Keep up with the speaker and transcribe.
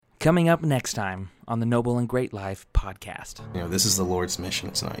Coming up next time on the Noble and Great Life podcast. This is the Lord's mission,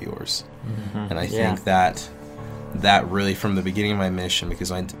 it's not yours. Mm-hmm. And I think that really, from the beginning of my mission,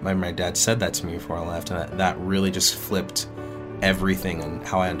 because my dad said that to me before I left, and that really just flipped everything and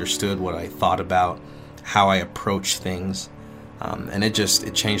how I understood, what I thought about, how I approached things. And it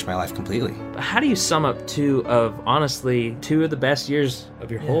changed my life completely. How do you sum up two of the best years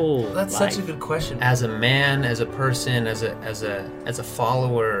of your whole life? That's such a good question. As a man, as a person, as a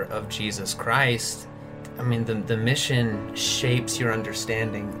follower of Jesus Christ, I mean, the mission shapes your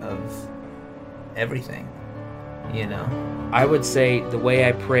understanding of everything, I would say the way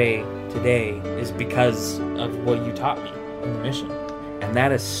I pray today is because of what you taught me in the mission. And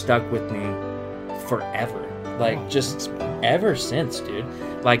that has stuck with me forever. Just ever since, dude.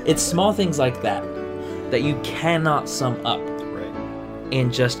 It's small things like that you cannot sum up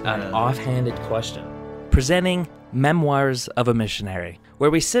in just an offhanded question. Presenting Memoirs of a Missionary,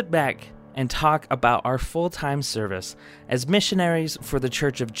 where we sit back and talk about our full-time service as missionaries for the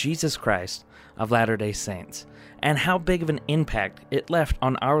Church of Jesus Christ of Latter-day Saints, and how big of an impact it left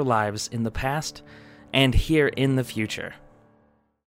on our lives in the past and here in the future.